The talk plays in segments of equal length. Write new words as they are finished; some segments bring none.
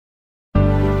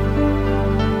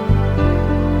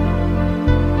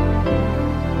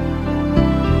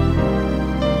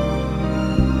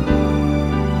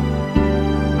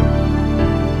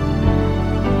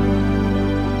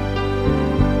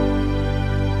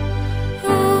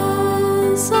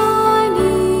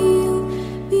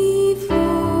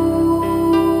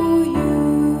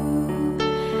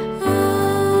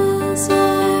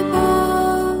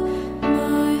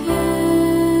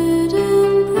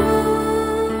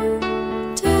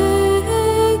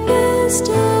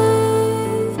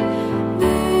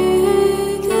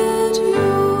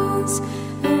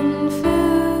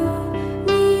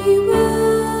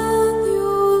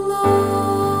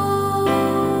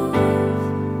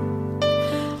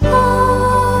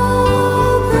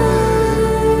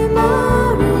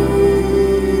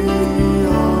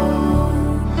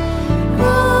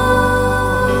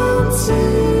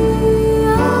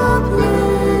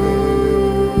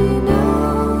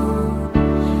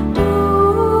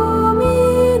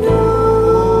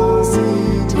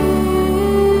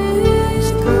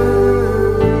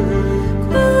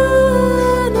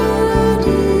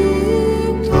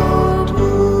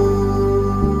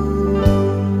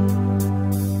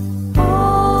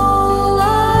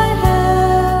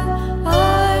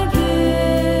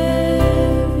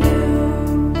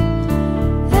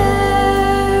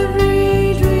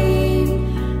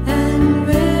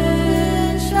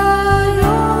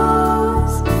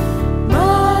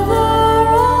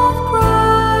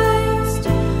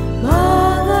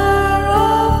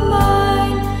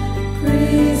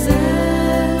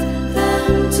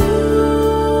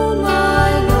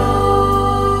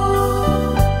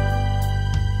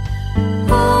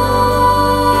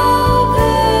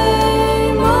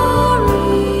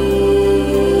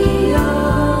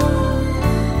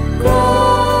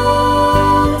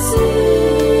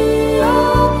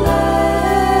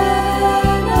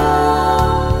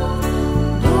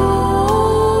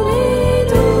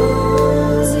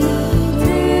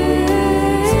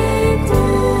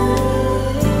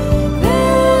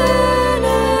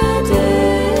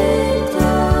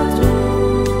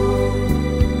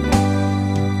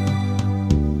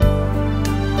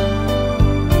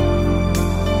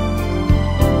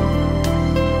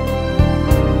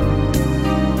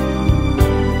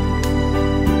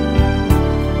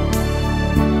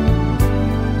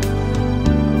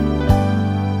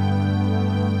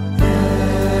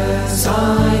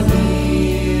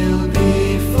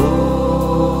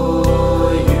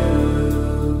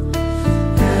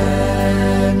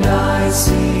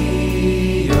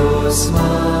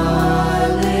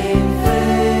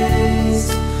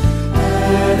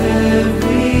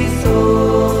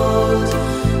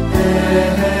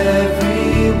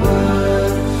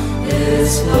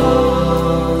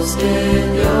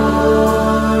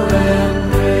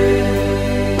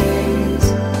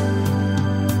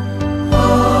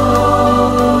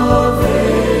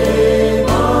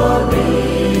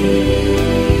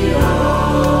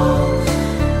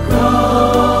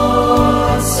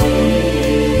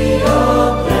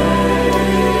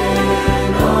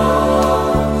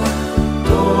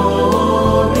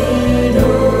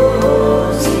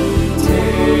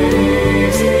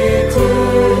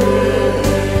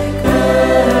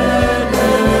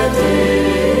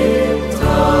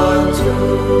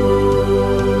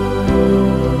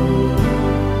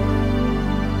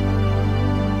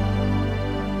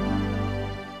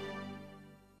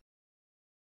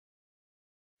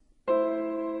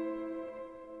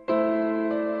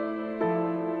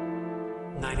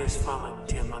Night is falling,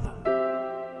 dear mother,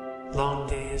 long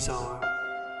day is o'er.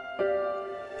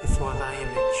 Before thy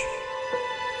image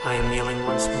I am kneeling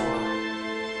once more,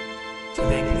 to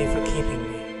thank thee for keeping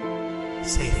me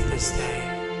safe this day,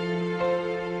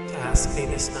 to ask thee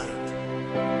this night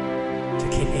to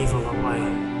keep evil away.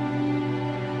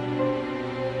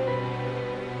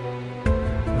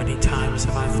 Many times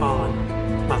have I fallen,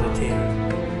 mother dear,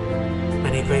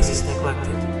 many graces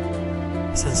neglected,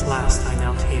 since last I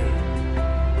knelt here.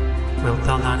 Wilt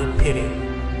thou not in pity,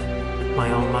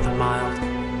 my own mother mild,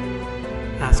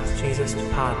 ask Jesus to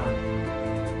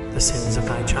pardon the sins of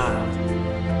thy child?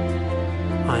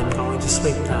 I am going to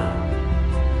sleep now,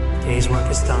 day's work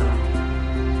is done,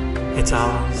 its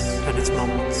hours and its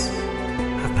moments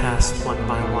have passed one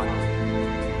by one.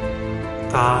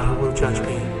 God, who will judge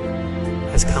me,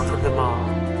 has counted them all.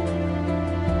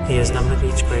 He has numbered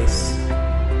each grace,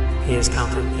 he has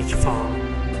counted each fall.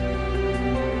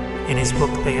 In his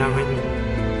book they are written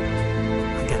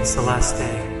against the last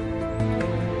day.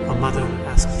 A mother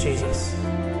asked Jesus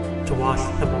to wash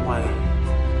them away,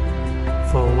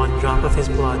 for one drop of his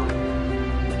blood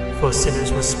for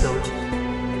sinners was spilt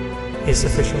is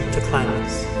sufficient to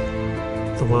cleanse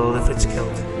the world of its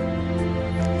guilt.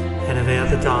 And ere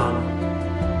the dawn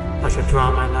I shall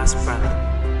draw my last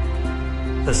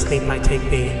breath. The sleep I take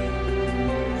be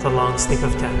the long sleep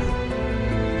of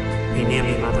death. Be near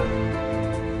me, mother,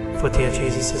 for dear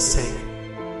Jesus' sake,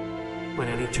 when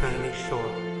at eternity's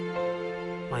shore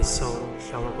my soul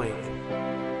shall awake.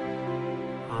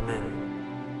 Amen.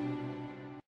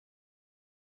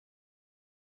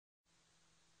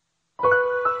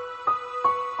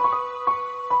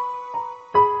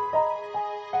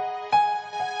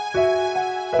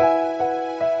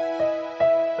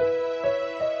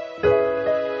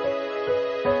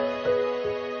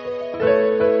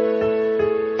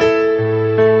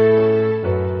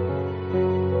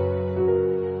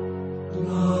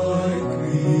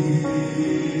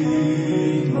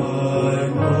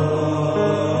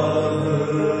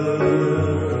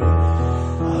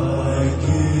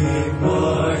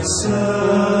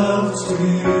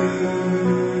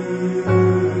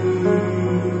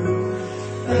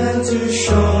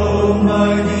 show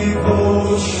my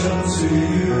devotion to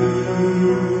you.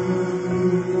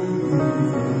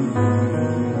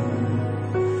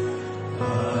 I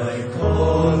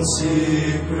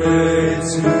consecrate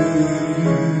to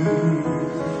you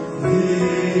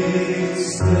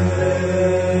this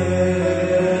day.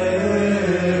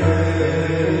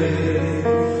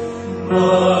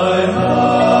 My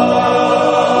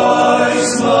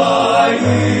eyes, my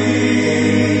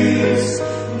ears,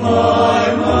 my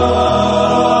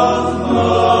mouth,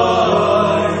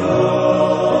 my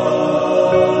heart,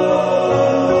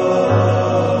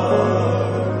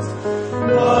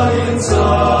 my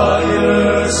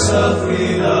entire self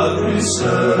without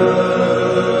reserve,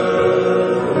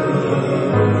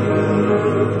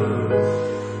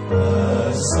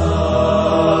 as I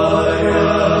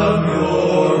am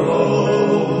your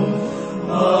own,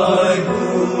 my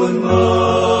good mother.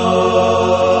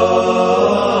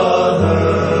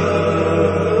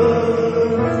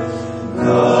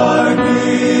 Guard me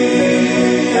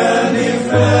and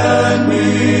defend me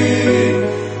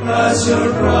as your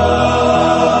property.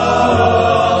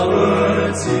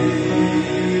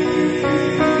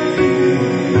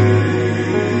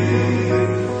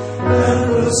 And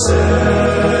possession.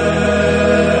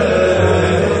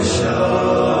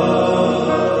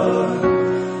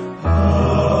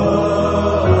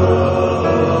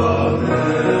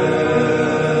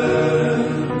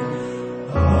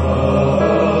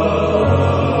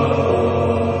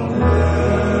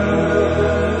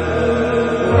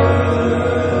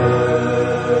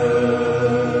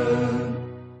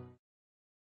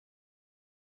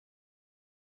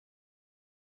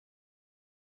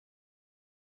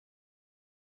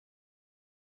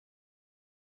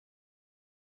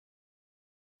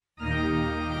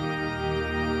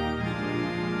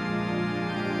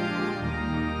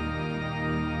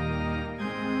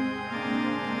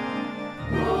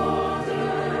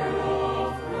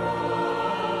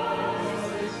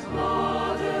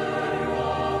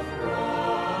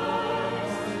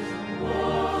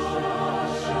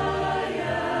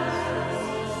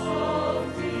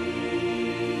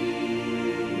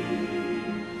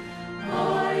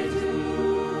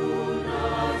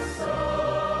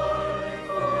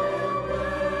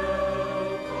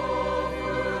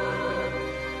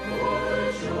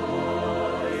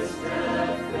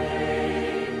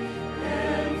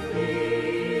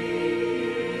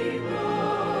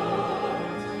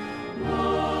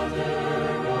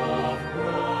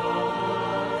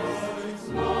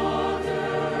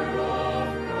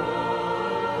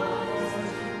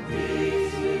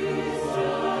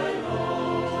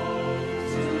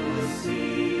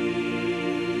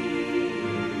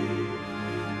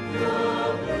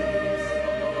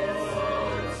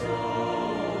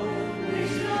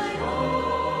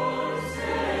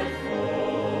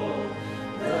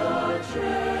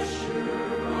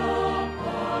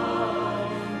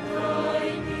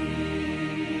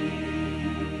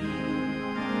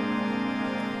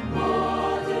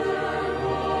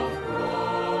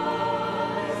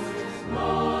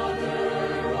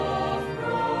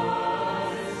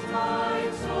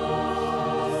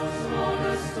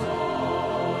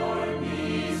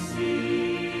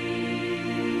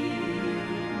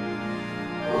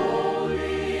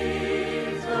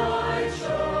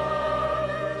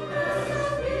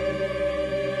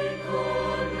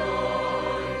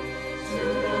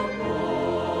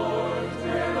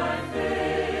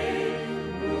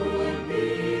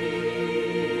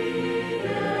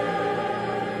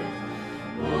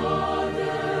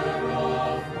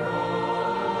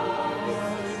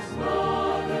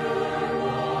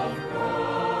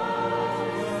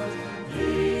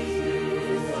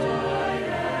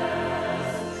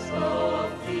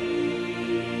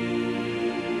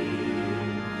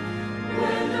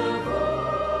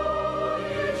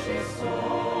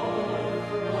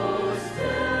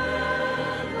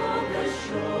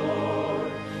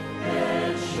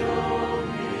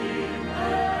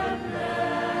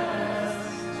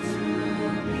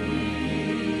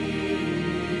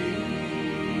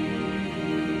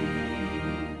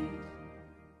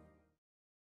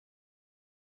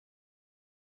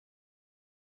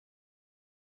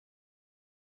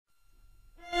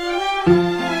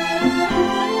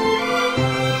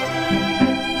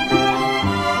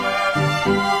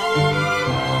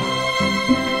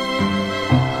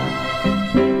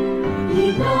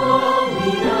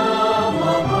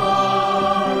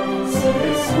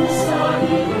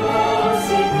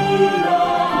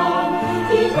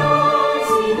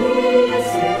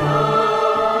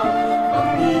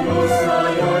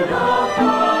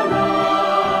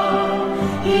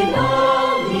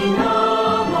 Inang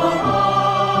minamahal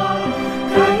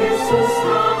kay Jesus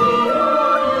na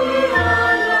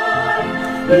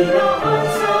Hinaan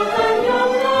sa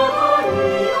kanyang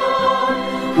kaharian,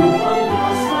 upang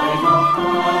Diyos ay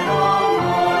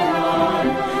magkarangalan.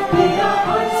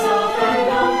 Hinaan sa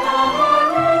kanyang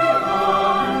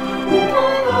kaharian,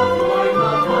 upang ako'y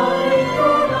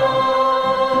mapalintunan.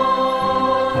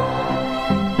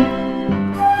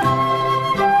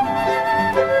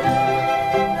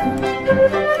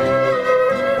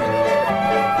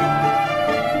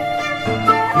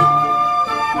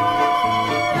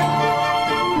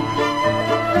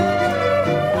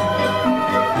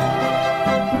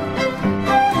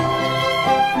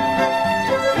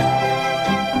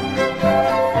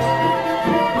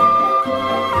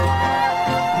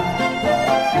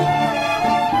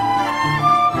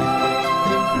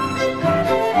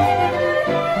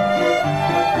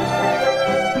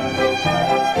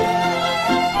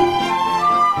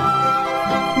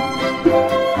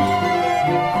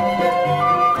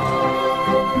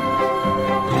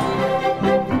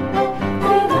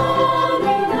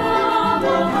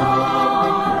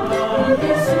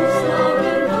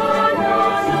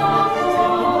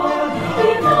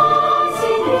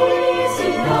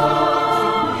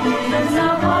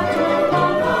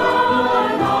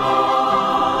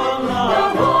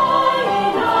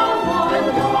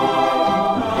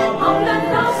 Ang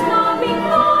landas naming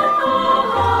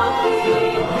nanahaki,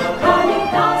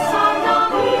 kaligtasan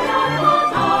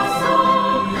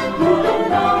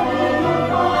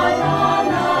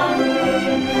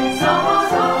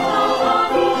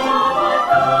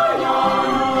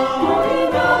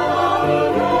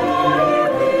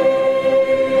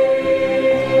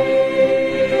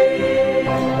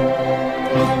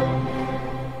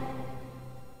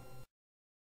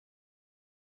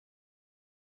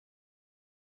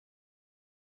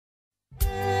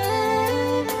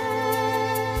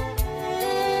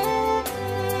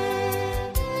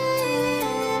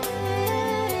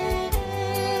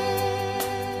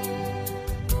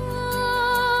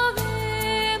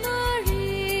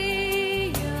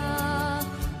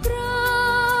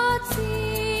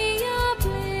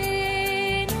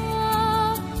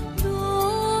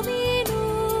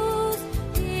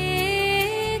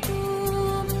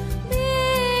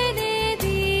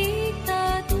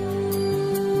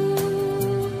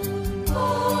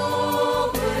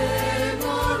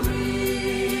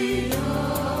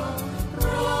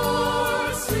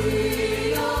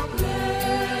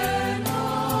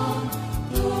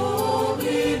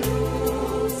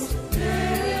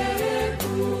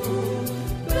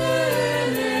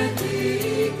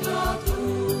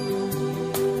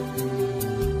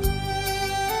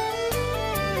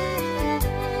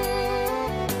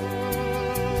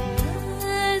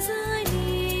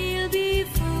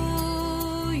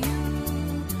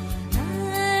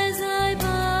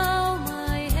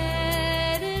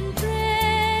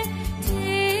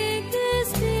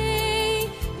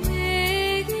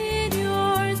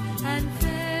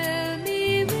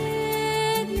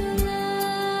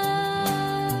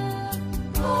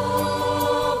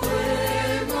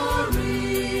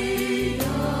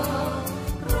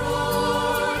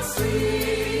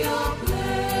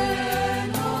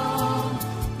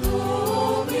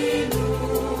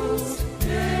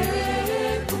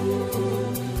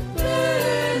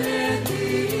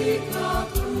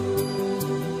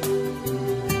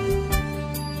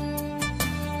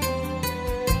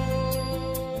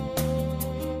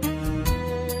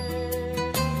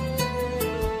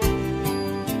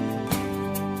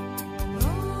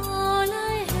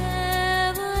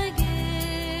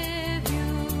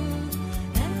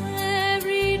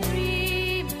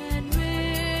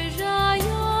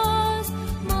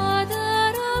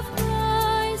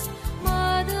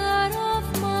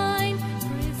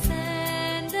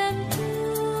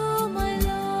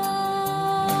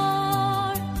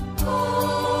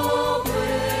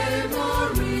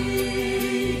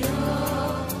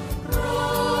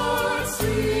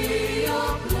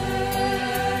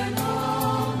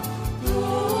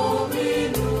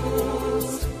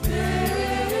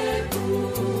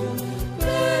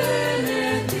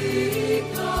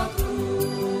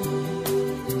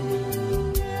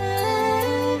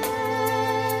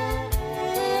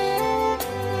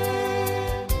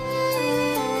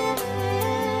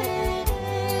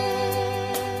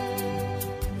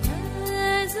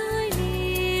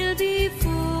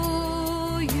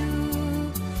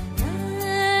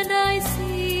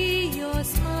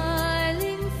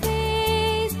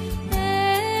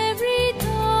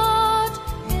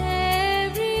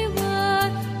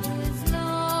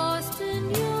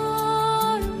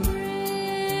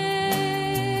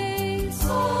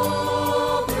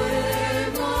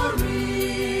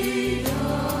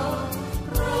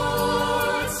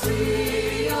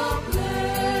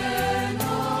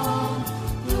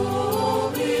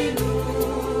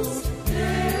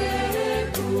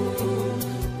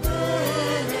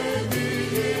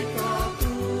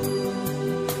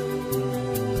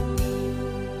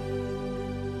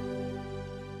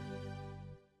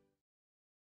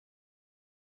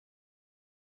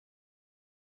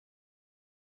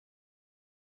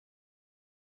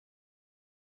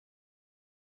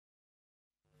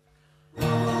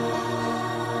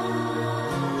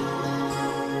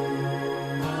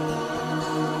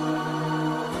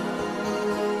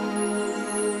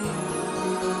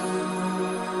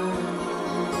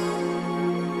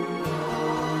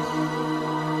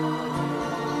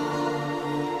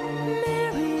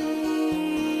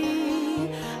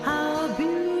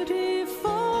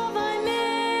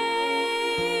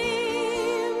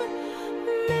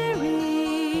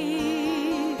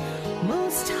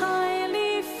most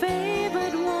highly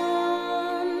favored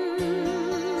one.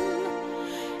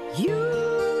 You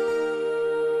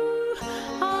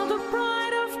are the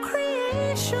pride of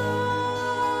creation.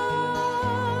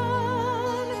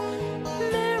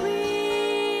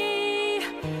 Mary,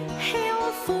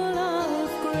 hail full of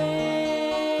grace.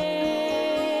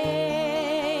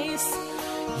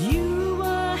 You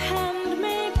were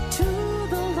handmaid to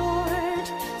the Lord,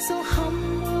 so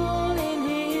humble in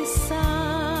His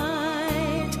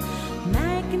sight,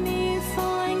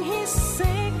 magnifying His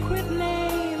sacred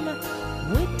name,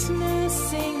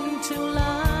 witnessing to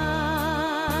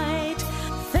light.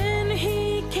 Then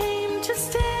He came to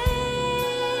stay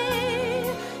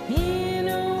in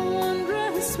a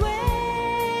wondrous way.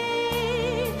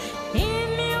 In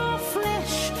your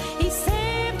flesh He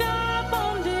saved our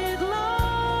bonded lives.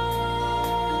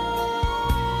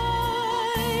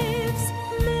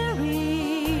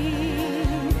 Mary,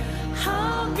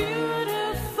 how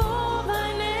beautiful thy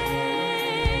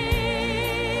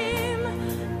name.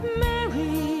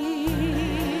 Mary,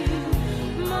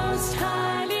 most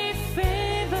highly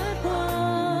favored one.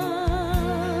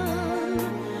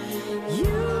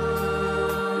 You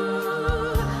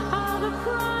are the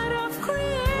pride of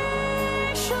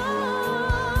creation.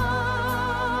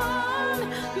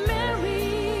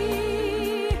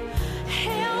 Mary,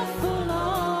 hail full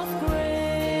of grace.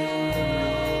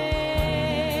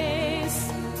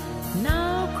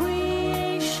 Now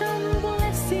creation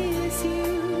blesses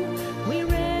you, we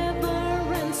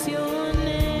reverence your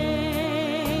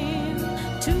name.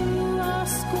 To our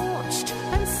scorched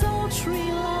and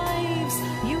sultry lives,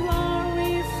 you are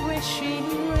refreshing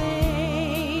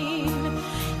rain.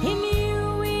 In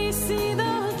you we see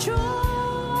the joy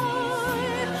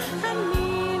and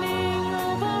meaning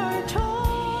of our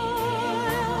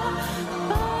toil.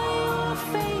 By your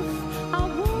faith, our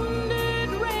wounded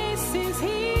race is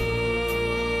healed.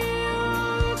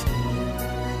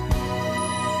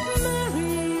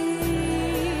 Mary,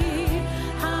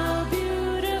 how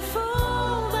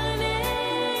beautiful thy name.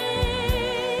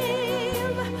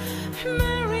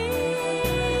 Mary,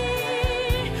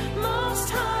 most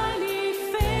highly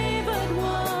favored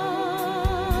one.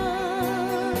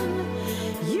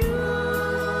 You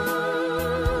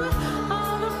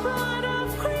are the pride of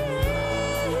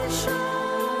creation.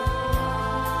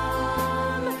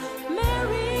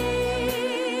 Mary,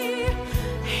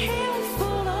 hail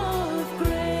full of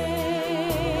grace.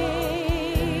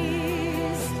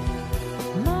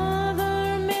 Mother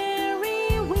Mary,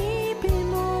 we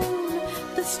bemoan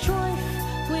the strife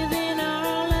within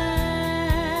our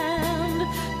land,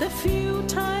 the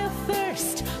futile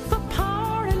thirst for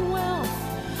power and wealth,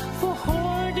 for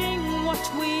hoarding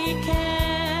what we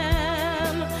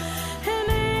can.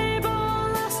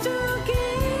 Enable us to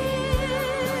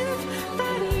give,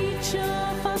 that each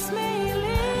of us may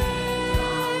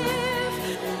live,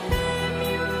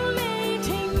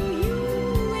 emulating you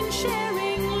in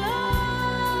sharing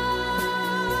love.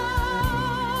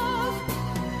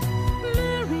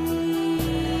 Mary,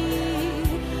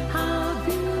 how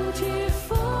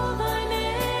beautiful thy name.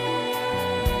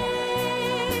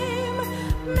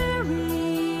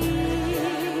 Mary,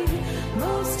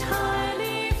 most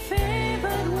highly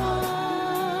favored one.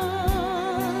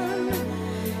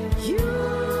 You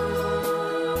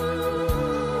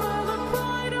are the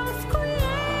pride of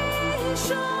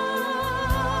creation.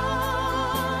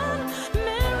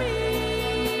 Mary,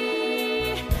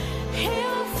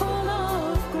 hail full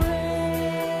of grace.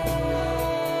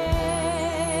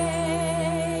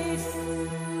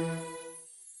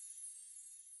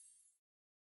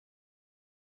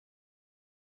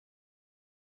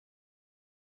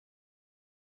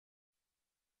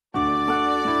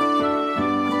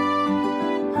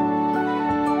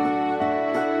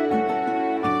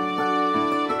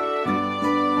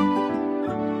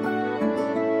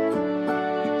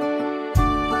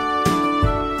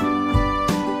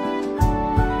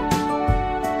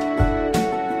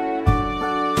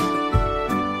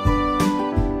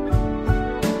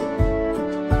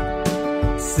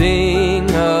 Sing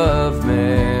of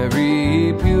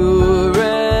Mary, pure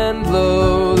and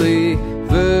lowly,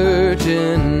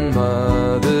 Virgin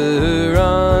Mother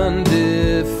undefiled.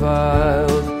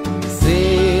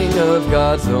 Sing of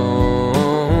God's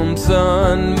own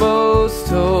Son, most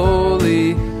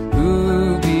holy,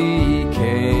 who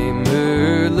became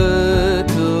her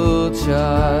little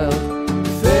child.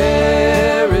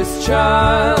 Fairest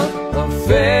child of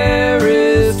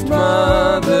fairest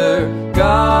mother,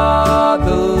 God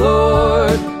the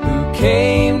Lord, who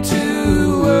came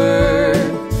to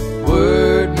earth,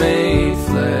 Word made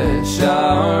flesh,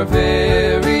 our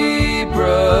very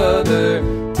brother,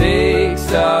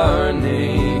 takes our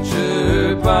nature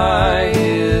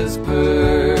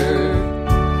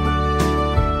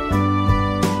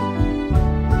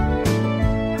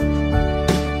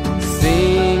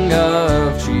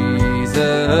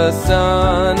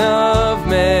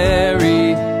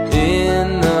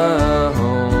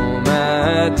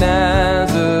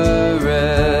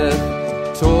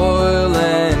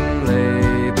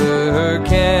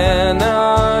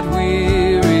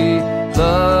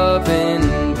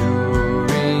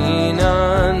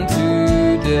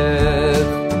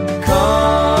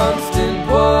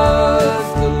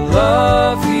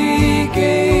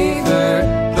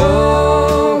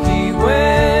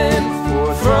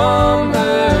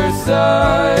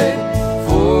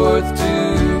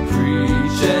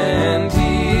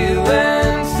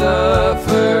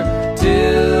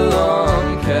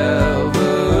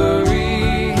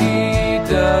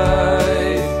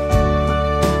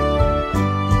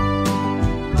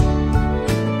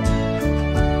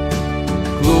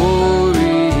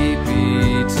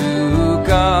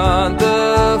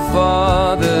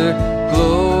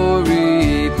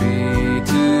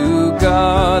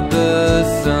God the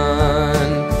Son.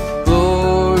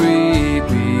 Glory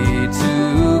be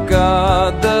to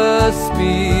God the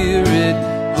Spirit.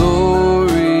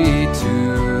 Glory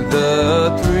to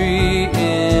the Three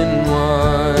in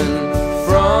One.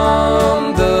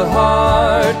 From the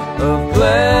heart of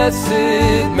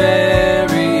Blessed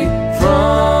Mary,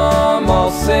 from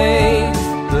all saints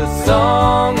the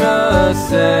song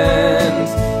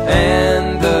ascends,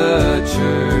 and the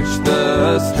church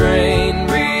the strain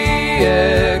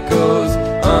re-echoes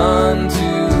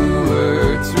unto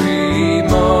earth's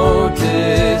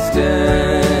remotest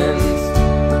ends.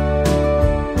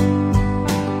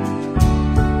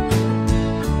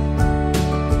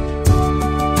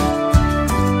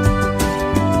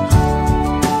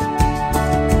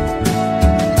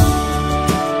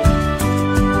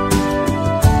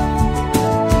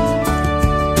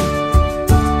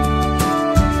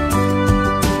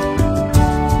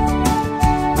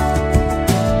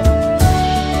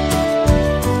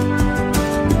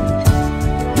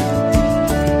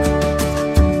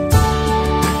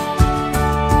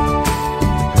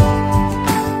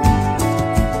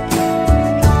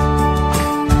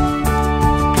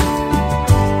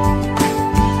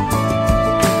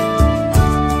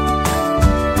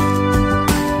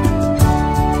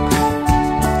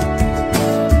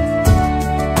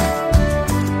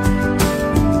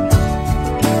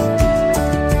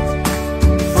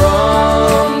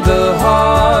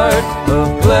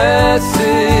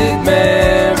 Blessed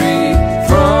Mary,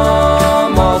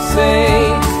 from all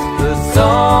saints the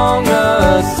song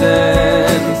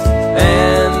ascends,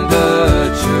 and the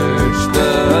church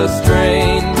the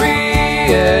strain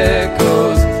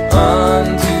re-echoes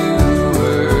unto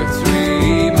earth's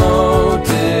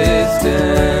remotest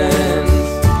ends.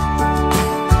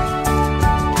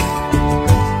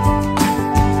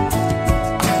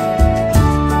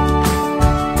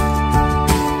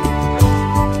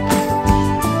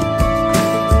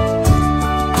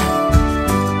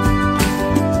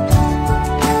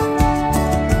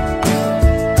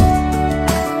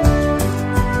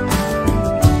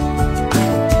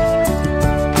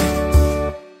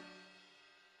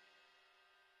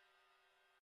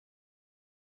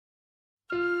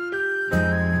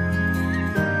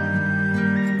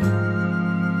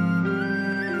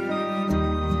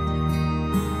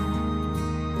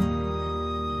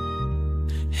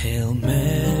 Hail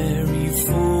Mary,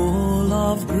 full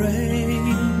of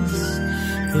grace,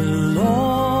 the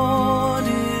Lord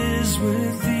is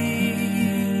with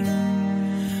thee.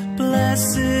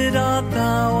 Blessed art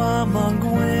thou among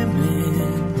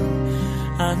women,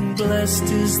 and blessed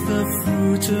is the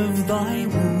fruit of thy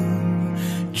womb,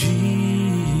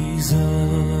 Jesus.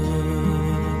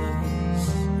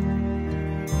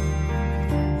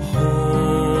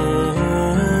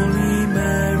 Holy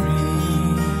Mary,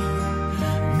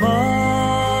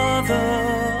 Mother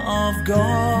of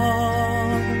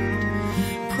God,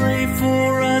 pray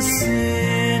for us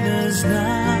sinners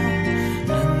now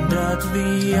and at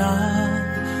the hour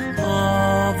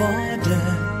of our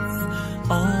death.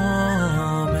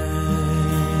 Amen.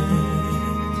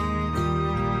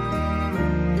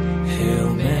 Hail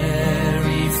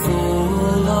Mary,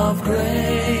 full of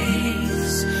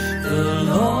grace, the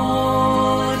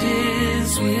Lord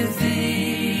is with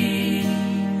thee.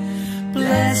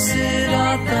 Blessed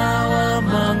art thou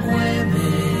among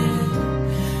women,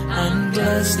 and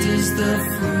blessed is the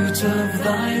fruit of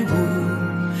thy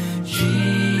womb,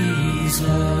 Jesus.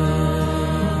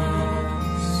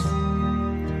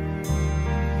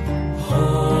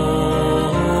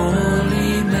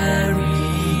 Holy Mary,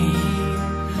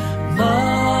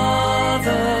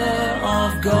 Mother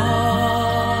of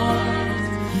God,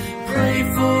 pray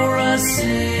for us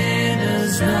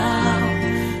sinners now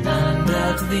and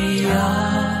at the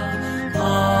hour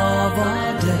of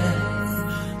our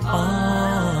death.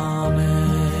 Amen.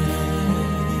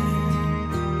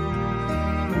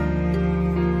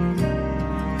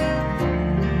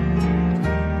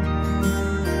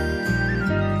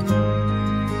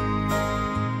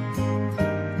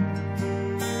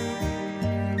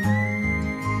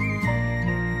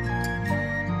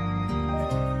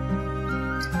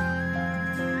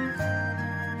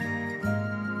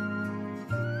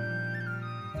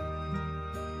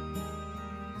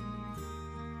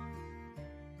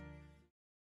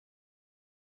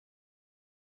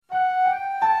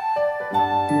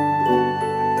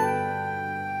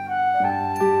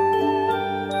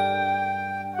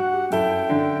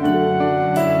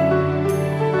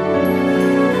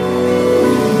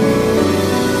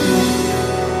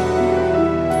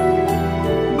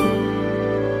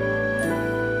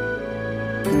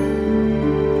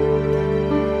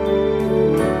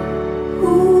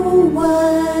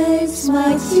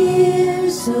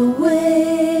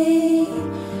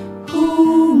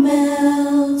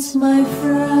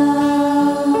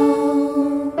 frown,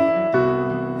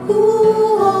 who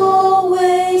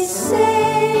always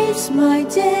saves my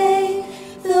day,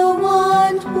 the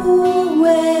one who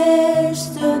wears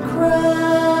the crown.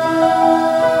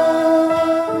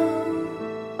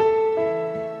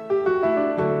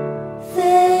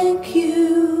 Thank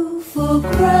you for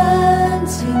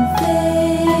granting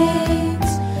things,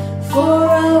 for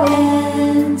our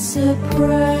answer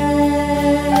prayers,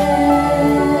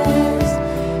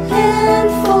 and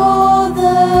for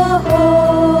the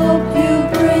hope you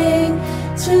bring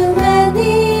to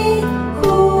many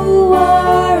who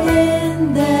are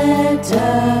in their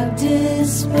dark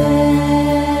despair.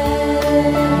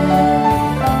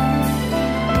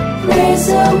 Praise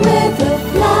her with a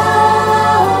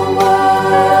flower,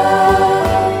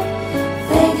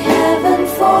 thank heaven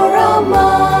for our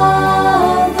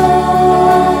mother,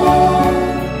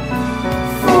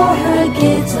 for her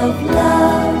gift of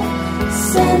love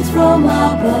sent from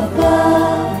up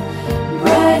above,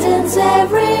 brightens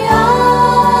every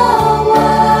hour.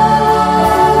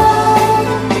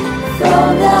 From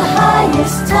the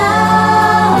highest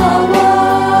tower,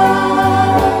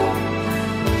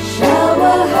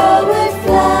 shower her with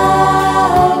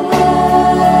flowers,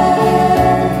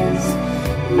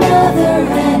 mother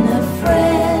and a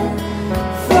friend,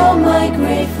 from my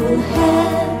grateful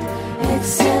hand,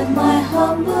 accept my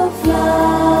humble flower.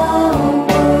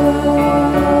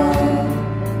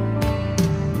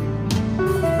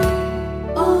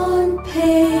 On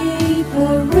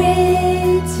paper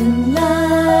written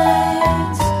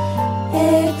lines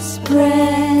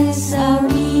express our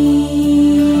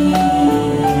needs.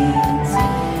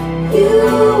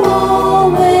 You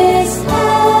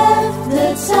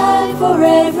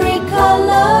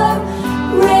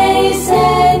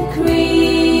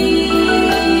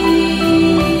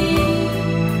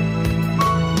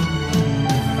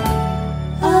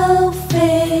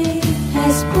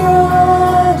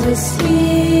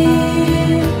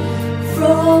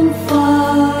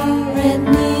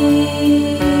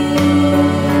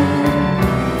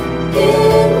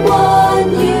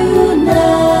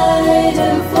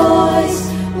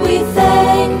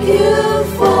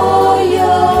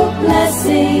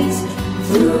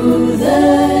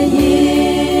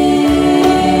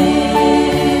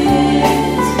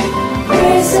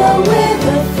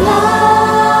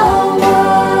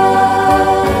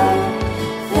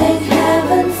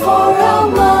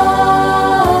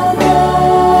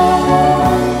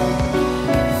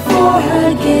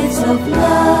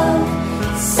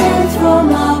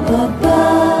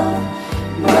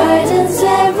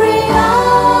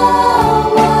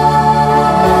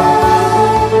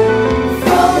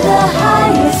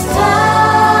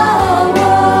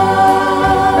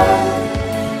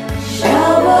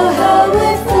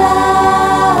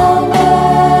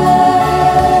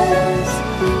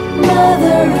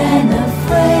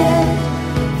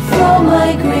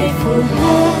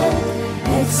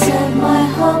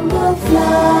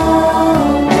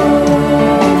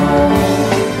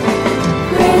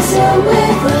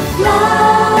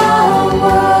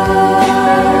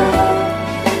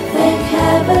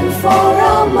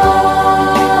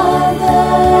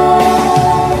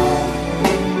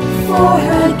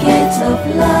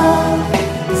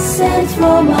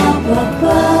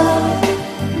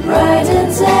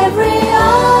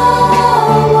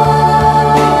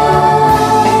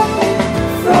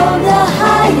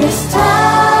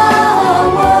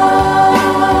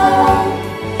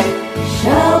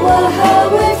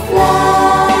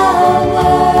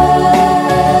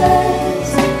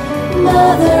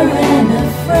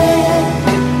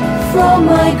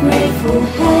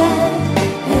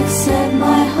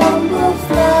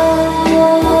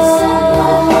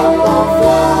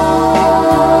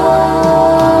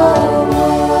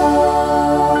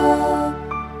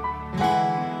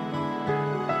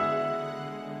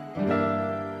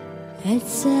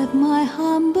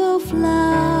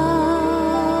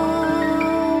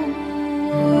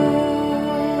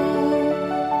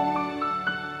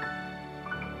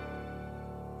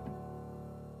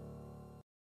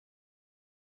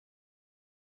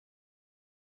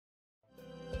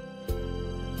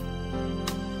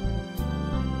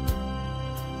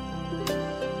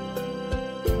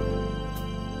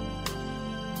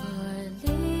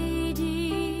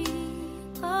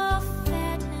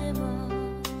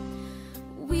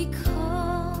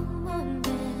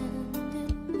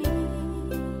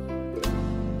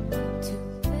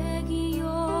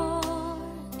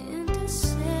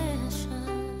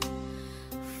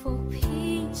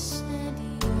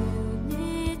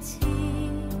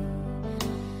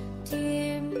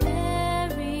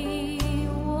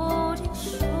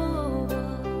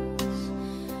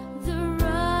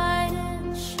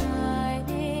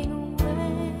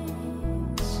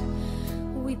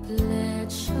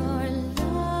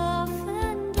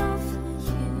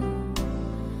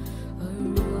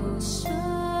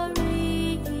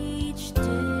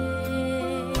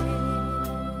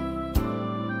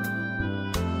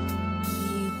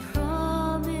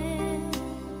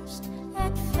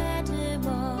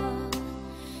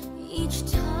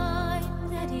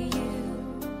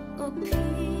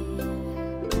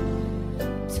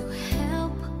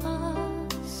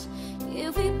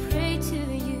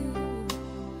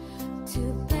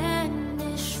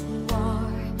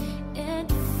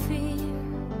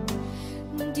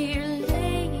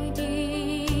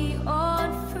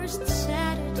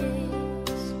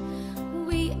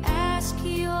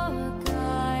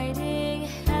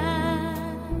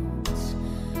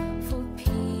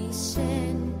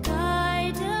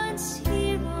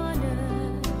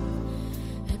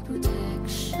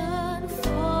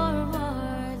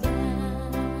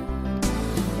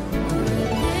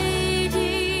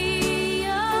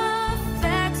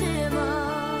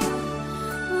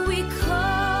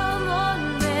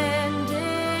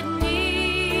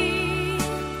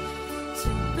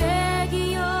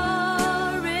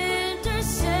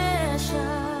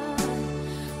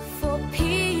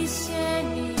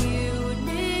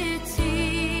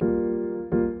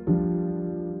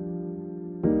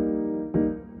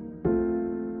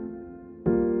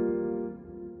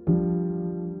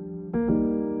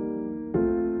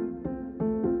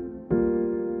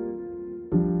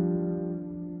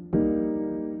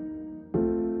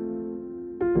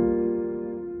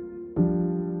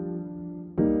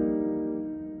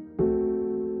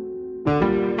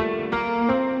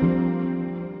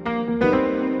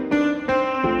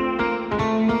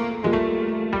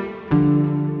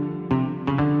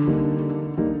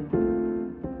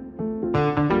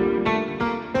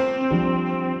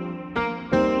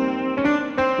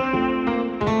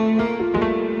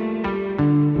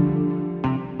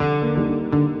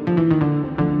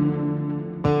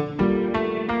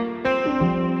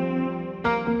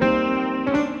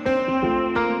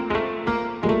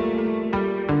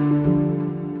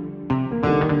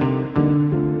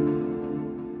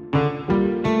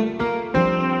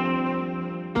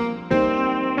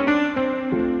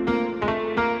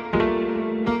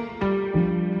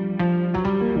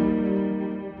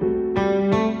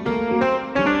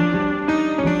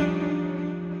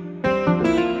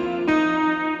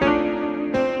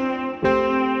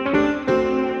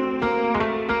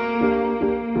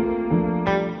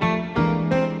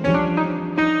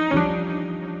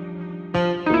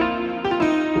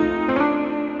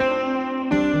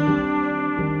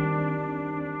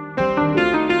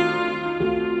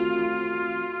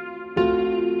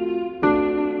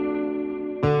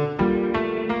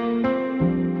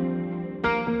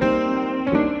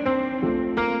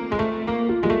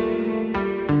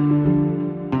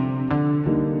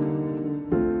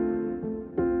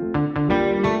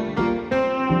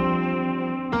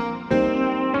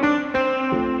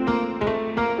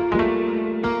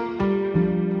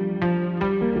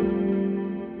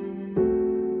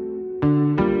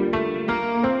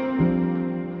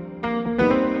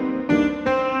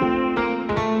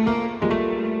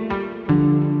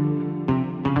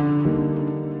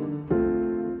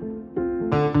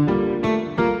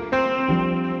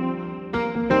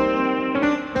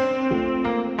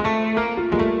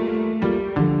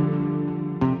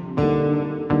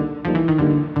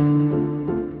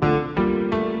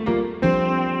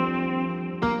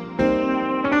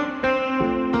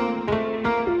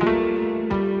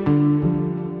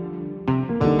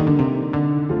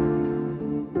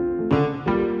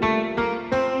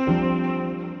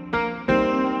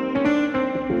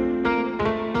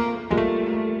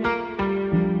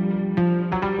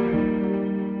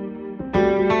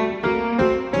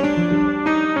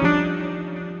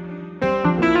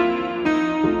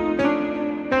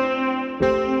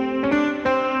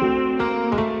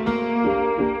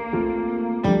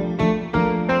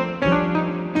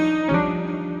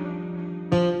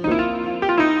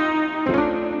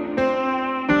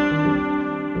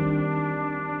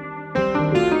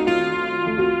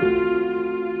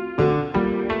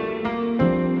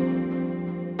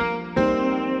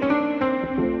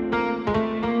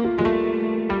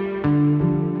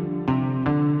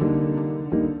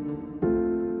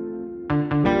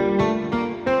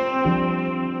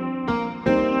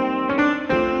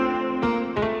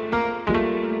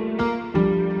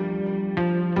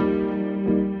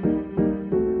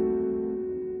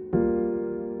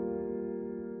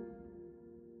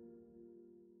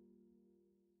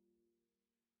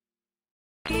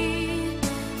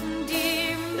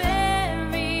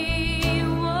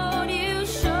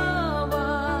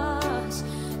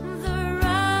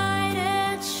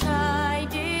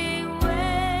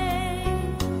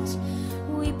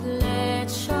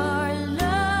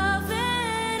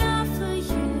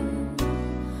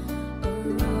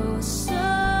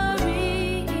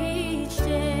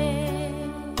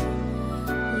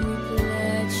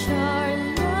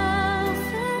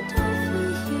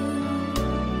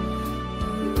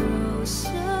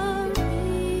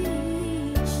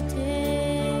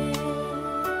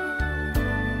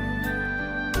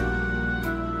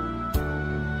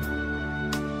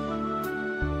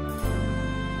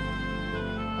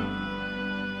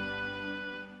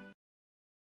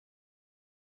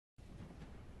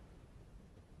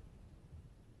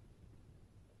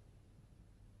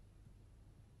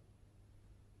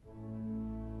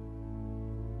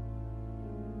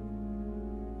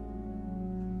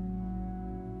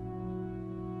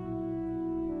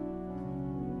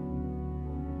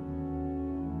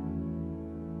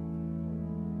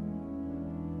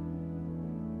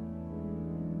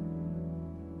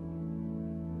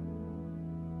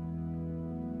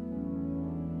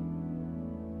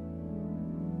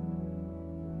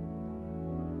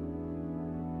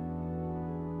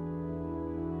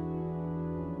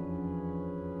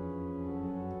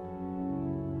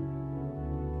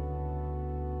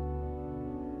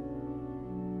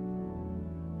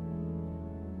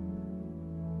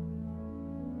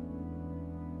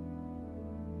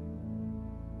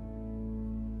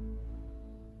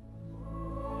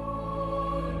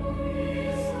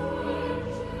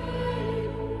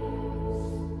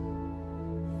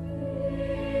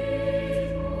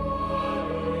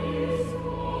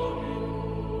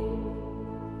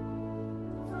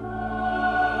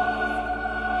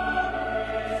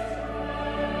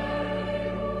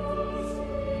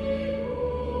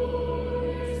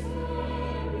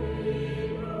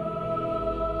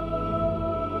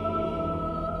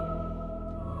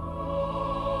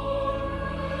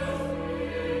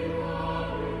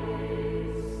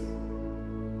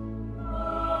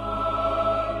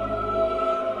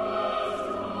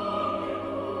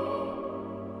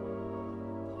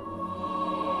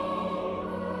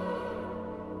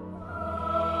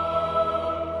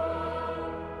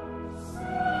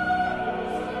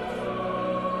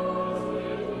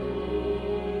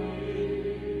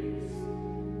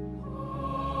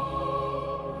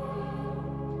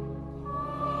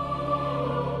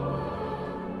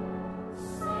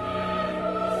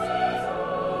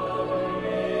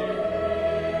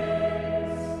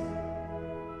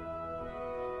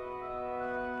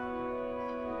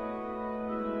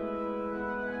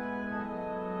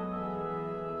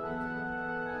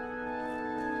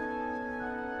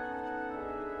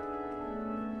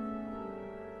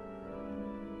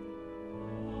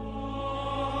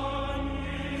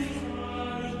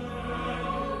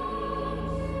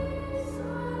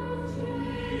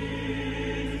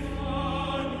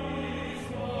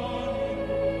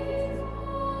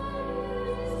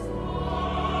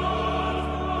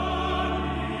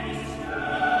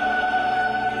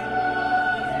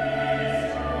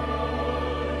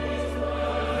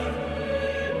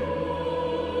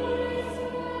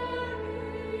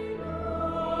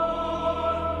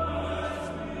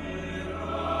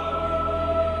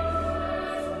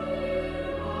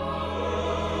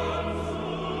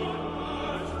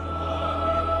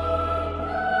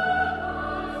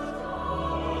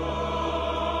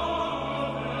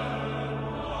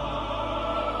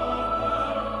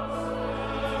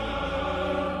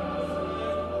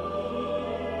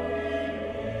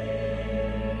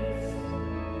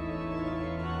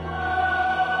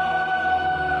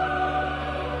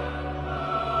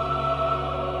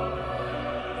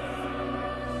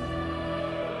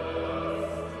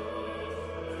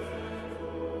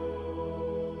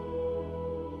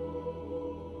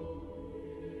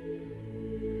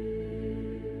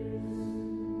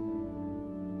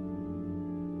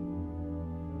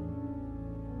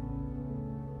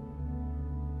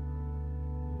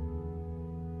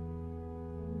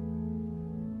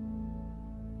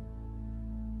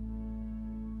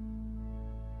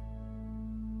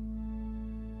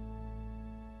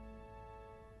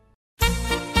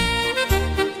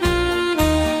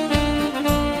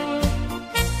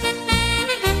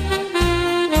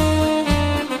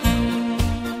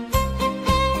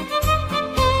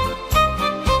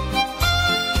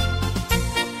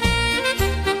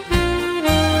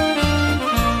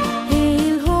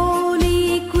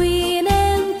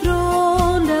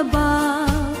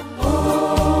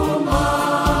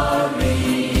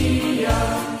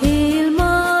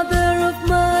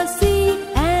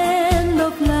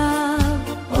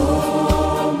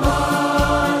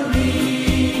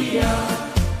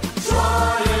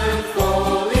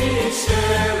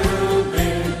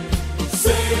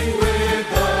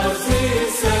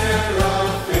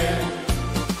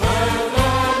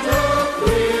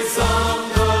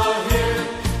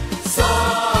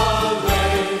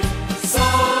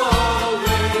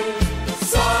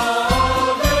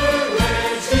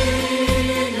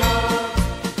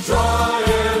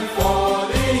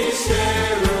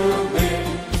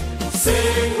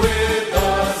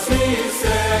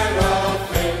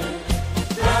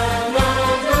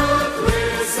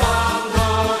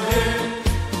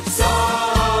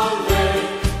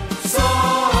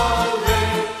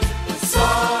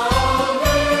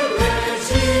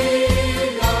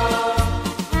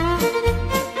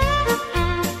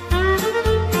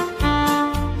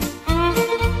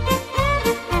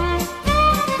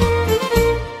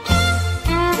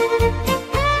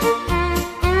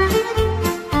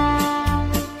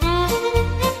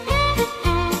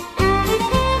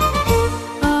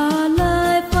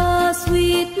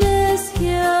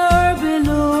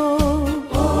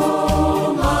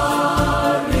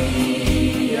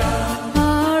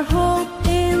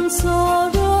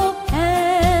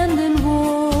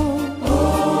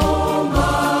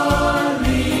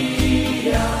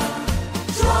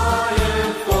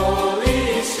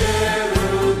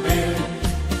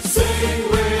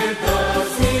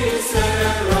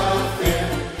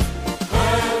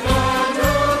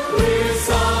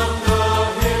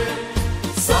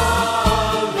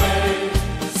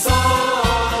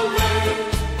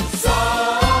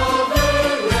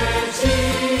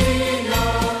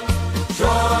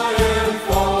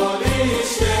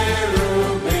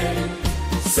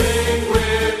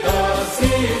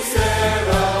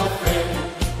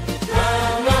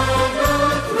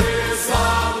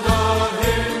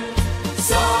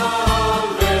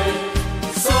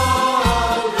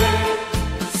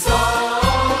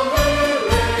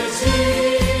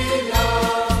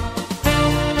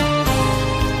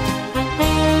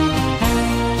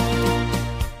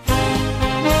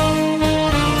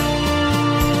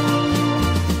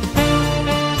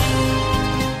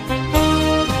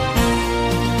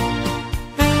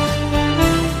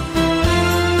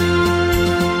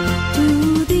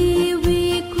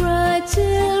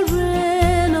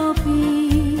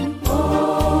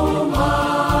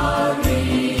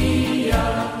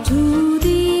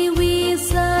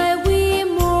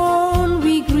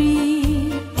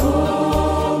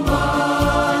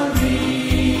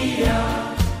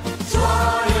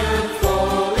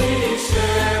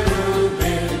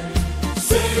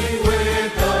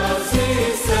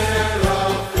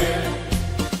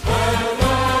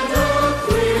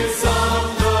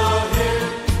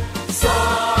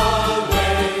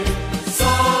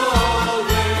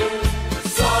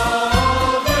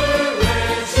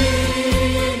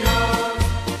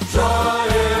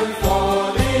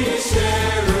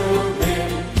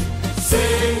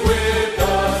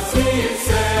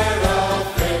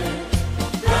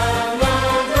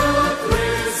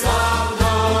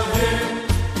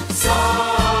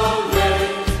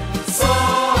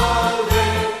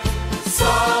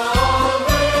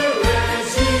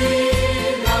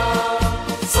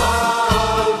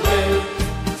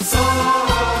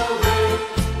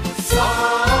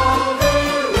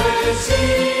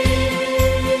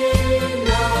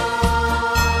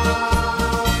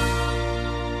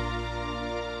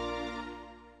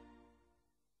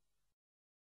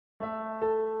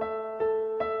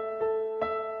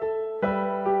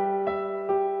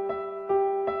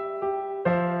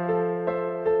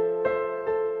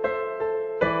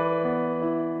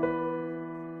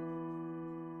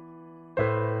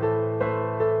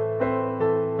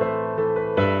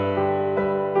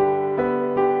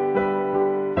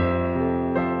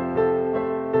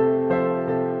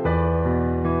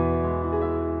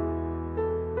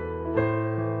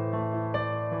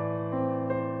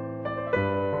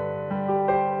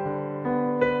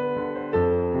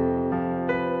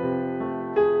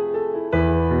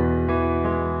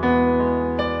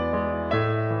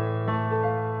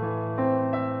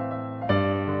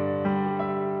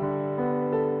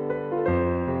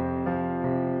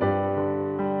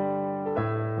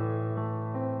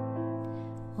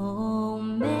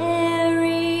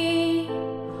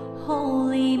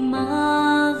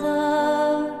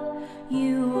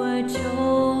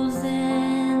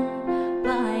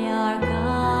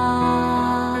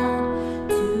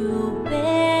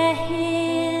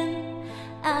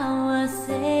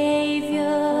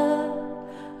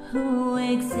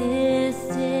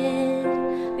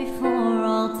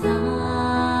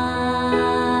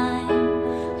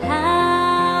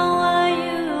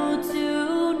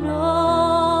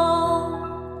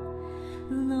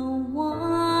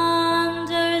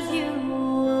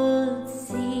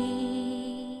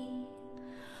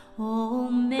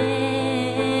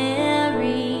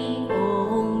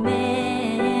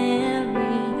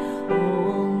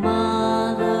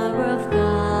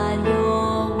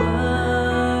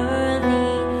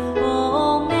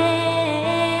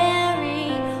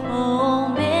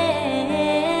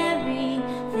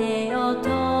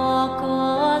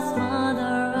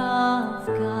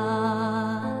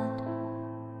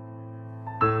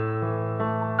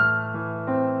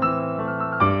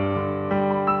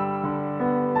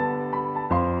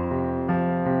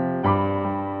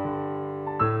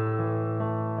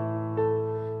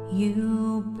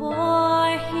for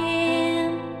him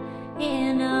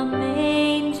in a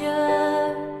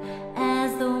manger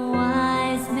as the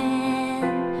wise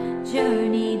men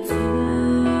journeyed to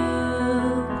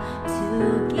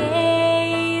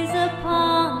gaze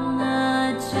upon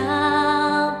the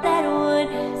child that would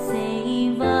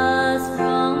save us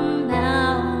from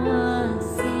our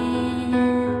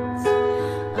sins.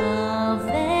 A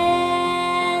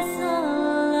vessel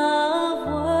of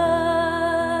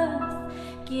worth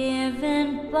given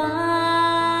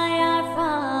by our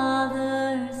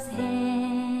Father's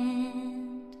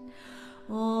hand.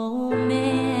 Oh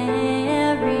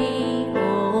Mary,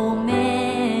 oh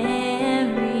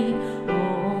Mary,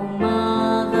 oh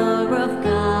Mother of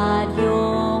God,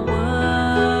 you're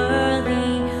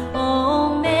worthy.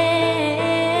 Oh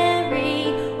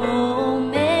Mary,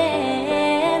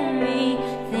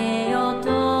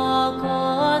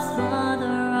 Theotokos,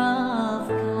 Mother of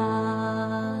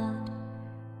God.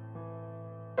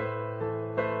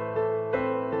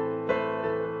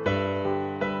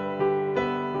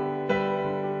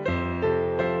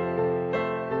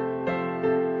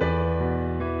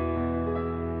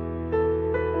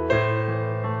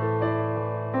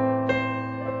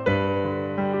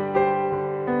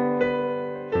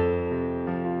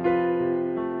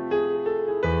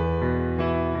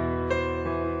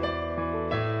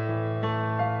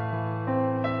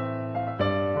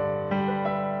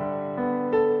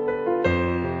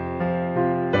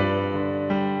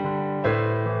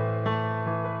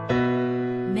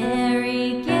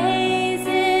 Mary gazes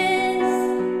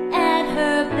at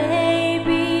her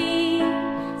baby,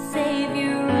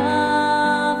 Savior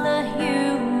of the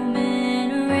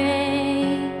human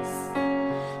race,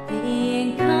 the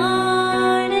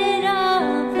incarnate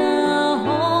of the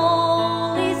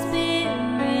Holy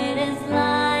Spirit, as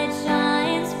light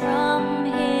shines from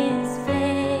his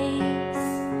face.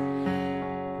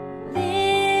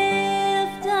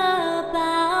 Lift up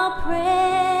our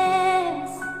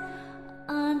prayers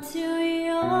unto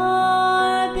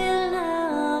your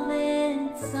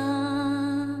beloved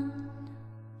Son.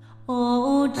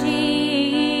 Oh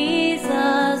Jesus,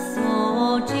 the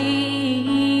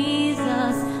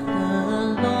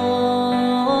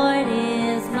Lord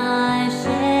is my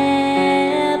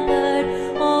shepherd.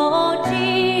 Oh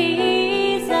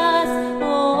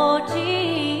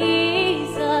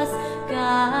Jesus,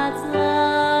 God's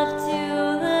love to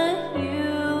the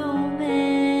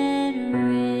human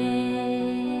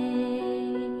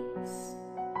race.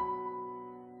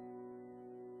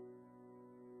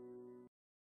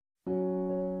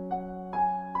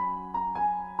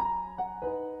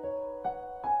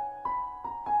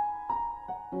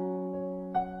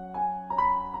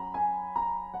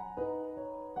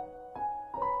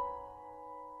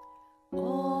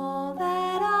 All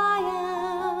that I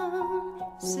am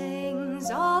sings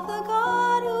of the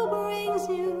God who brings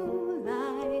new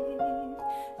life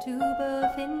to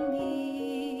birth in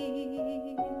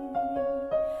me.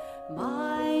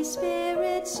 My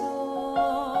spirit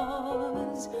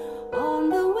soars on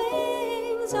the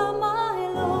wings of my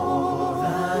Lord.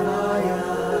 That I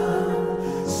am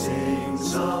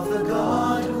sings of the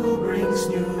God who brings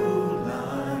new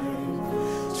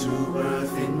life to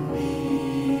birth in me.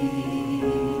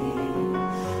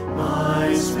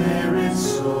 My spirit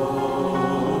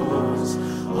soars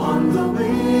on the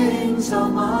wings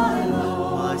of my Lord.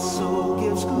 My soul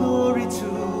gives glory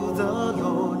to the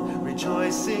Lord,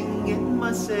 rejoicing in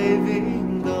my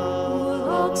saving God.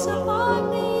 Looks upon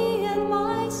me and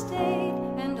my state,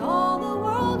 and all the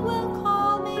world will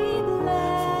call me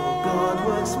blessed. God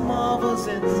works marvels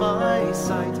in my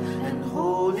sight, and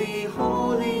holy,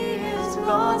 holy is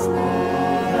God's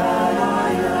name. That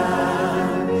I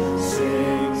am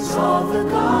sings of the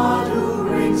God who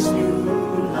brings new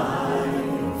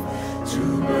life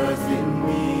to birth in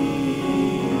me.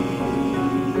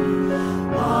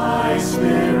 My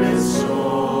spirit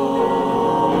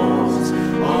soars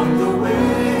on the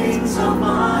wings of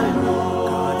my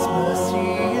Lord. God's mercy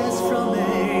is from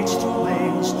age to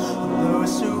age,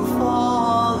 those who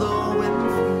follow in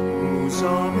whose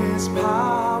arm is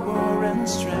power and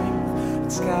strength.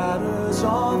 It scatters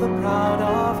all the proud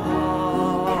of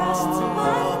heart. Casts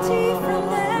mighty from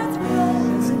their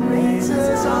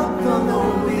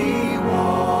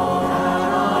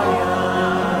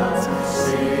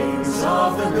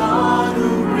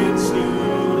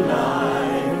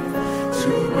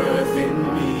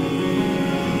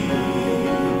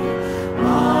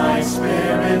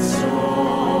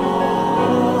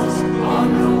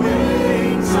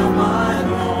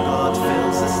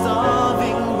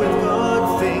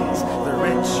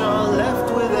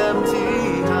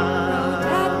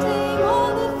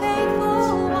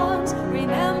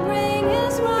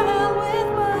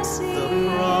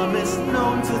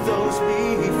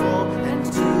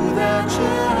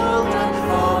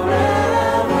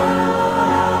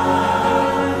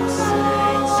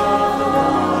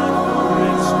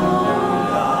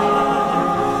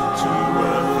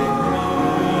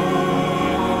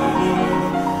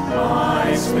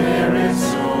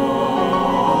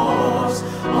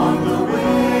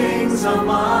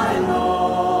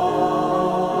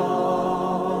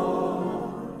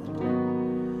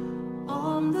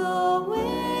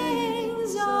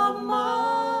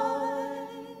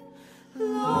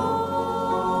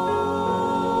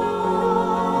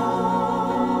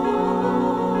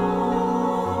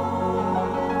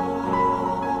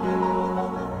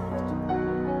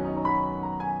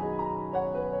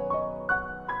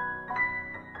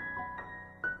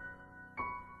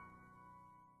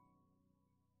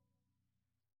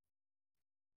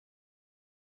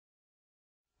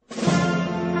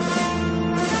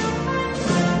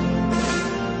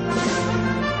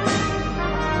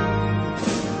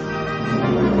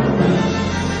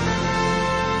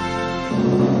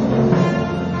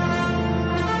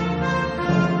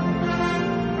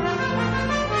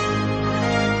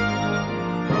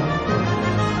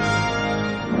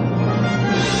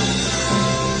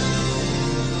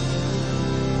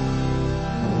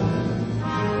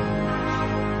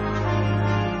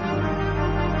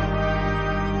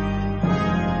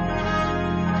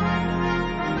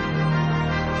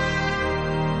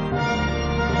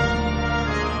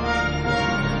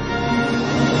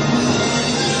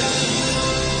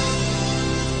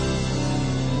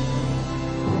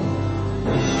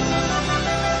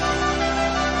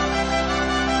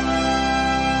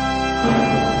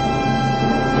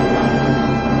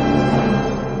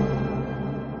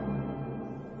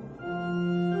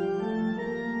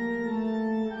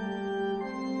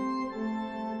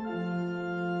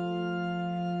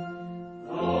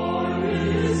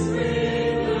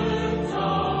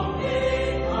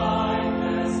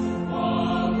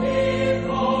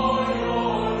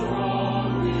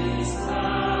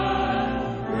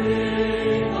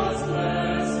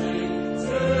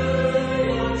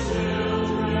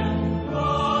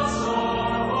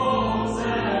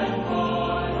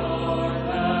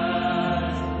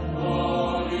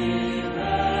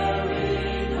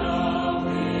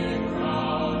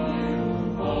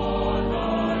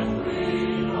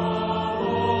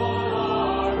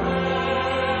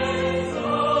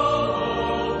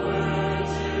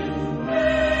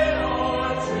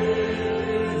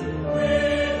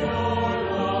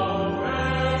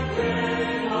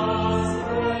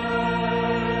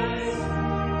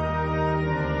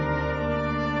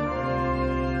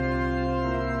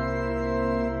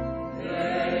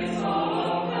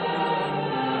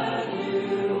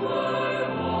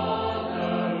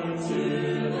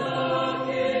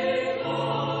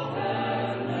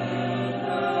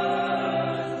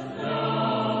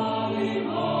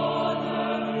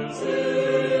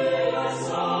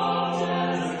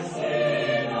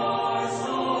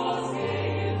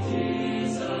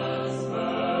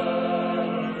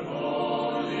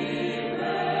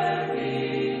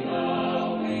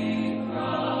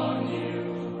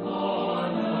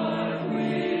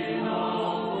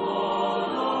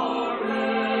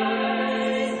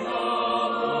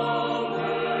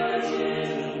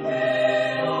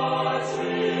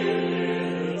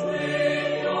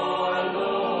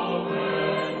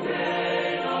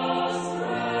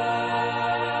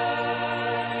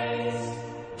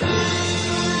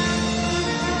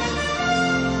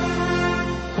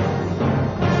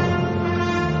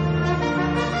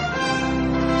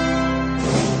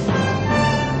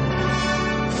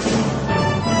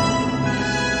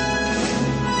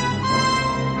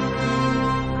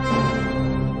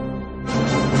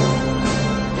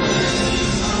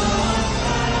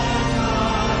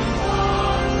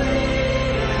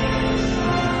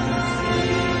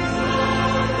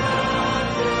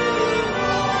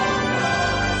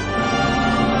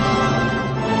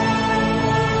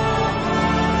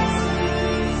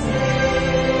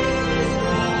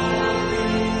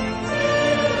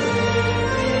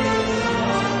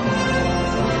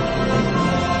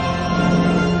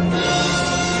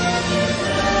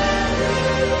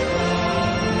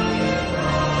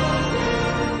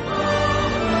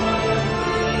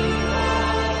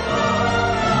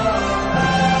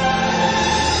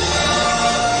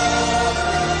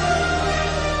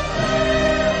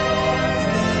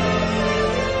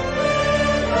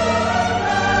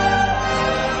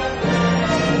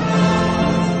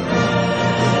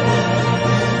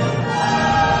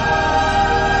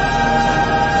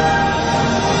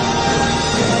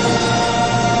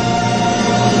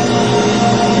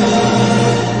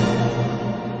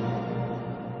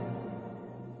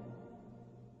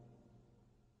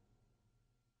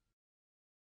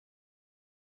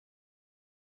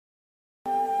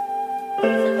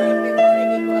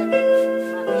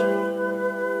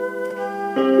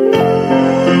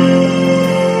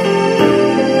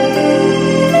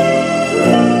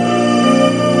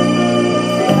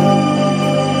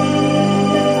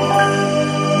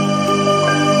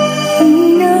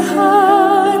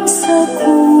Inahan sa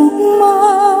kugma,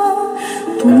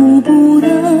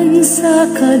 tuburan sa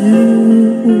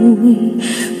kaluoy,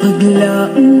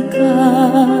 paglaang ka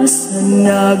sa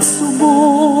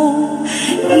nagsubok,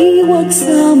 iwag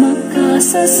sa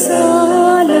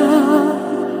makasasala,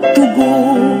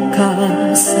 tugog ka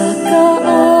sa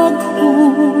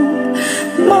kaaghod,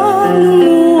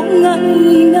 malungo nga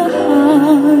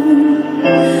inahan,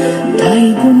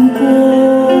 daygon ko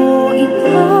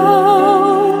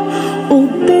ikaw,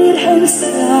 o Birhen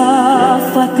sa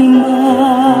Fatima.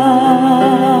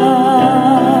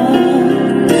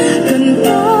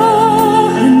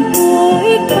 Kantahan ko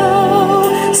ikaw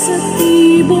sa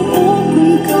tibo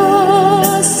kong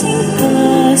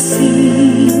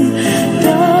kasing-kasing,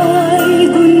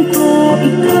 daygon ko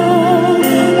ikaw,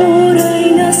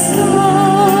 oray na sa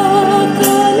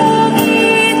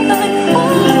kalangitan,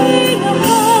 ay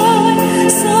naman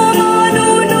sa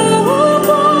manunubos,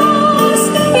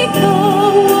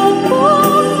 ikaw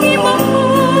akong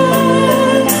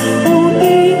imahal. O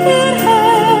Birhen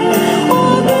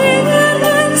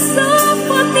sa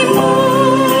Fatima.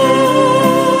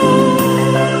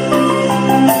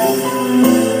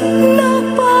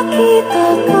 Nagpakita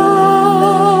ka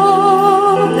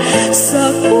sa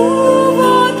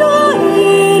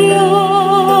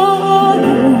kumadaliryan,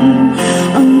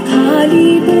 ang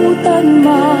kalibutan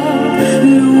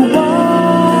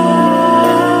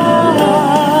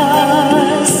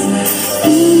maluwas.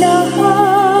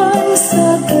 Inahan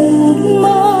sa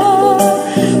tugma,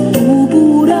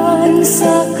 tuburan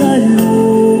sa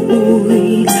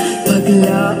kaluoy,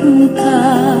 paglaang ka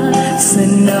sa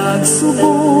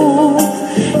nagsubok,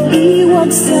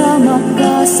 iwag sa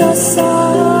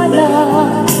makasasala,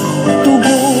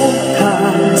 tugog ka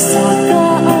sa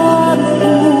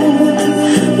kaaghod,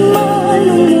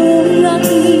 malungo nga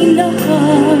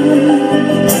inahan,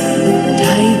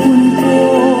 daygon ko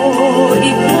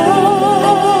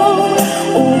ikaw,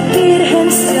 o Birhen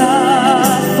sa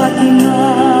Fatima.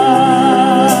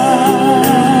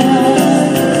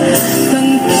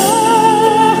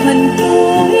 Kantahan ko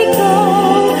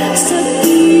ikaw sa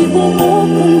tibo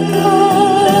kong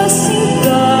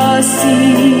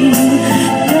kasing-kasing,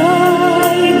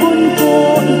 daygon ko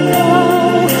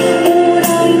ikaw,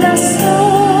 oray na sa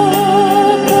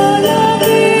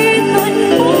kalangitan,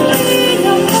 ay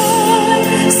naman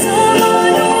sa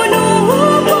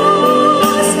manunubos,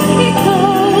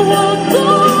 ikaw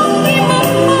akong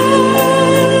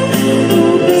imahal. O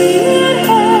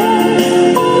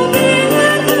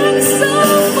Birhen sa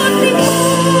Fatima.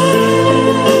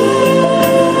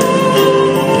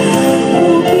 O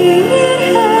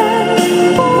Birhen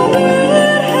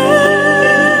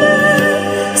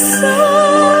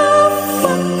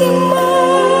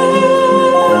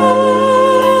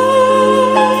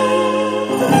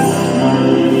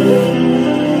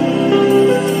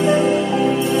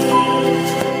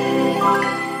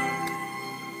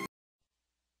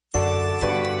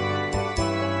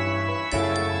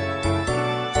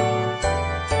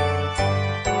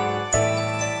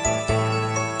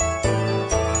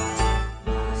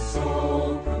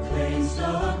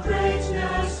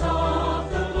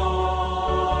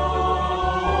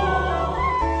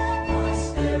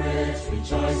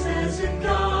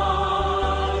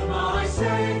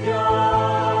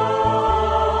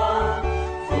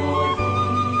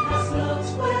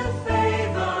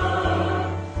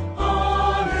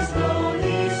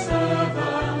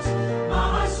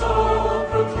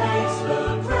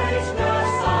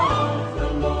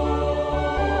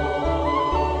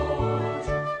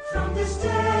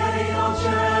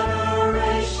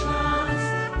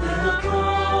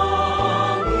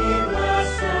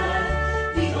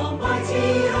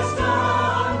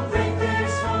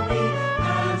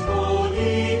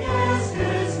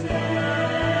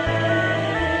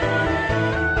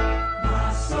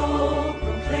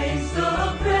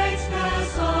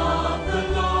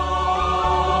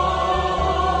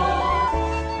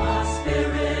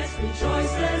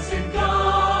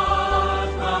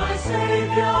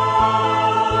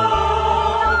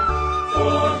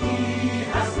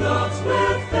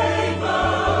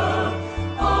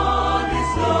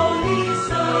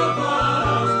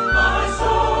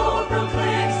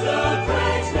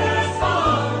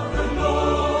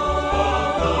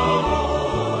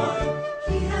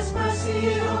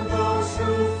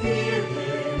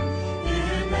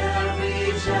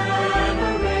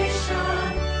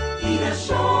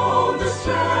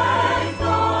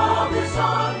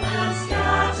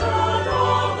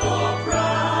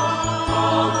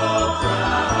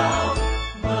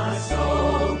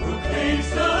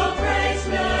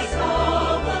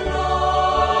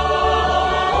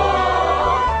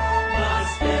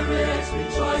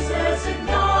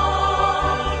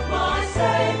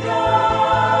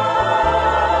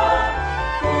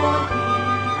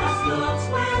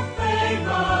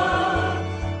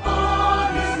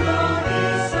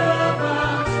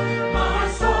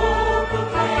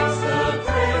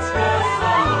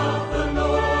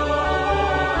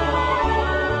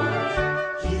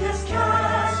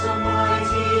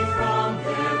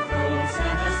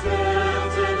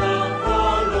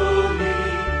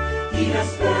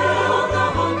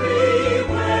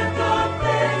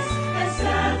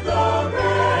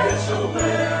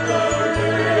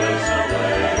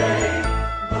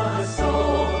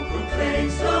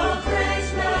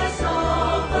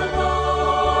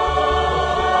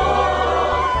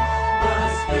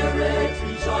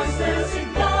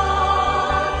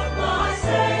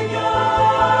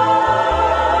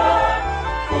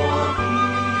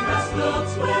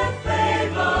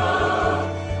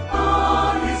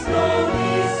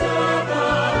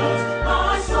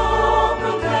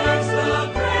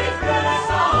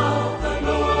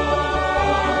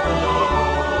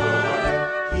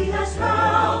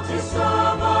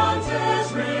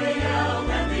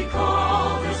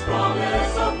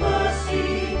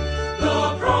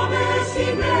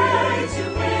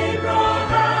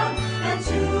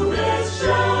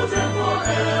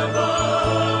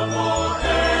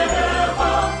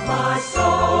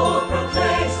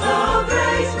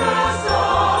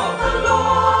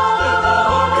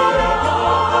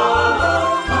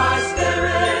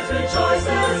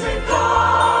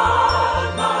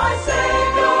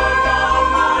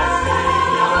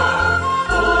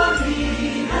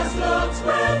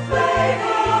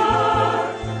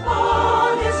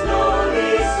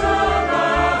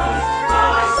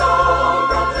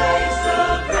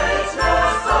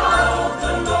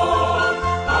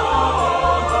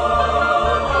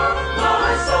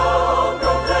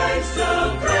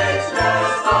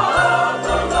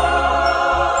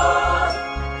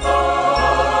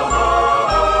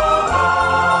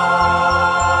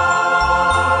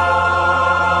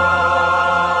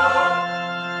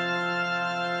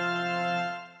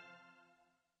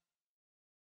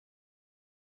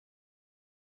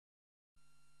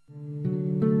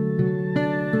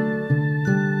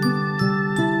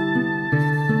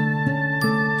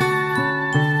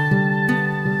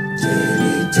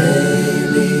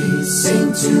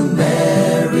to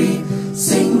Mary,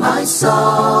 sing my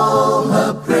soul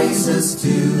her praises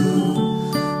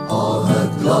due. All her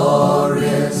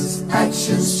glorious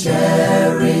actions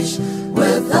cherish,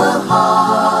 with her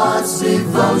heart's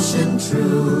devotion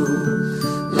true.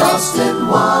 Lost in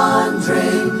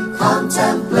wandering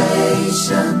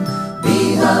contemplation,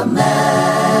 be her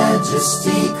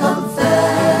majesty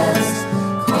confessed.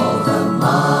 Call her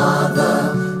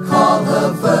mother, call her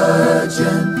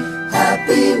virgin,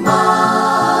 happy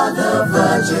mother,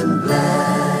 virgin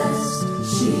blessed.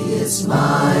 She is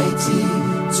mighty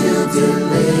to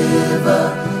deliver,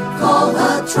 call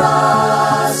her,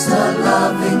 trust her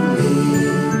lovingly.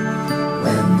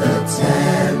 When the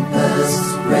tempest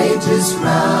rages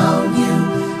round you,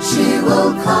 she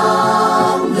will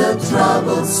calm the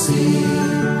troubled sea.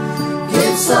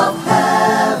 Gifts of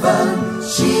heaven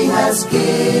she has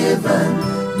given,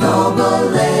 noble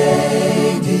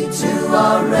lady to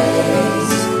our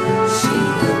race. She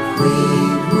the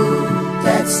queen who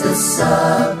decks the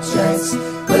subjects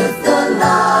with the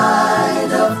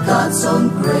light of God's own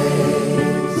grace.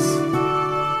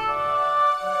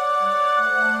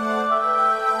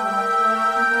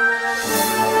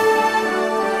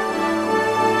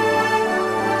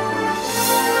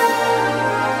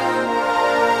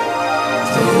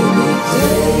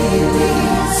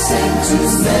 Sing to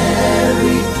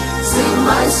Mary, sing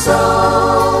my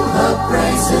soul her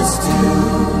praises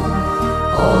due.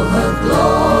 All her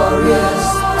glorious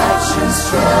actions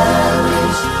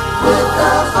cherish, with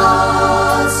her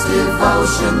heart's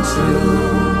devotion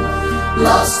true.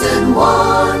 Lost in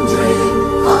wandering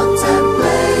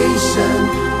contemplation,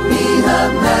 be her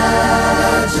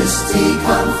majesty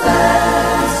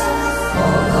confessed.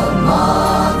 Call her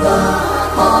mother,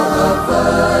 call her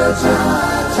virgin,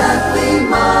 happy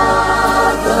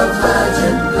mother,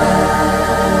 virgin blessed.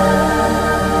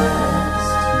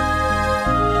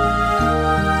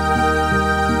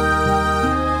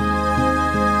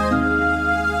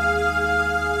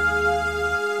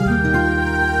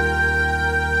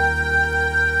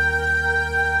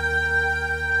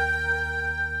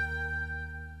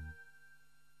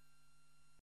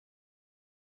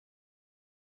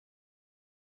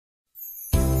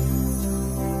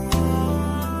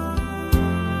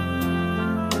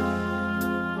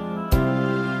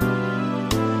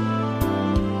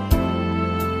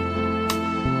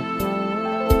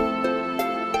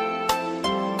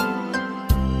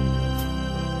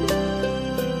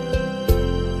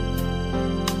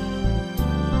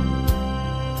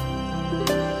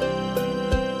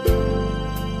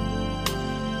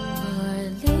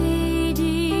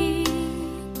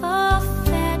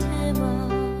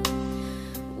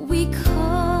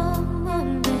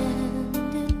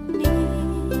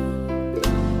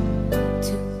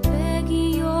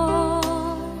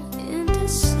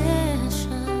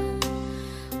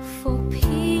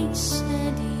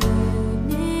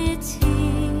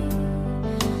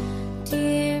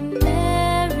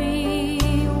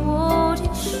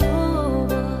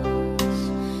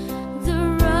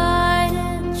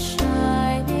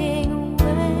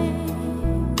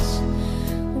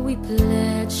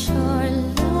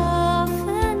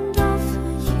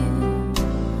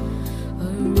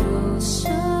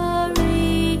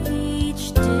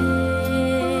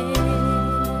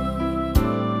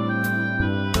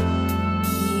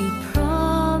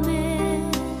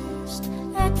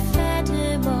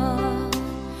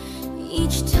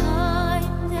 Each time